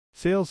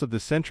Sales of the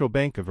Central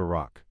Bank of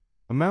Iraq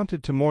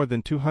amounted to more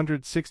than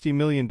 $260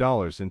 million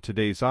in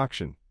today's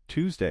auction,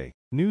 Tuesday.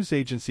 News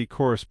agency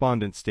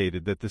correspondent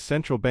stated that the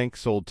central bank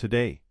sold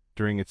today,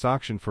 during its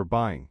auction for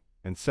buying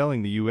and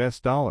selling the US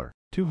dollar,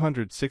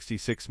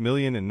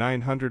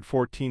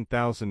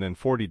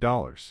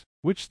 $266,914,040,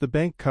 which the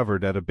bank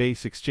covered at a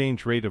base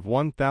exchange rate of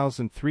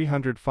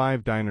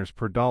 1,305 dinars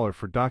per dollar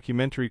for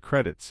documentary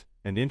credits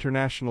and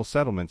international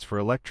settlements for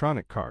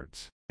electronic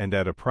cards, and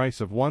at a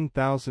price of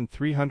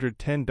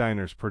 1,310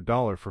 dinars per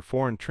dollar for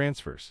foreign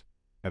transfers,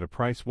 at a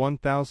price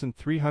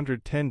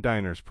 1,310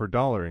 dinars per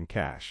dollar in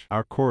cash.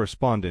 Our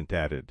correspondent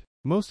added,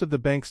 most of the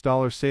bank's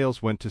dollar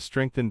sales went to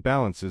strengthen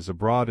balances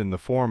abroad in the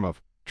form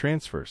of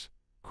transfers,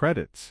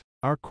 credits.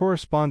 Our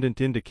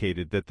correspondent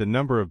indicated that the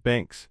number of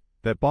banks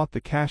that bought the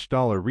cash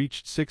dollar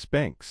reached 6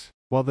 banks,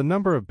 while the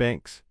number of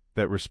banks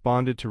that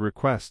responded to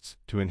requests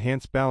to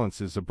enhance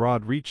balances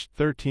abroad reached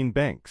 13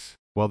 banks,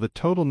 while the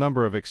total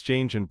number of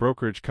exchange and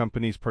brokerage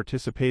companies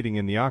participating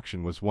in the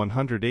auction was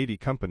 180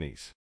 companies.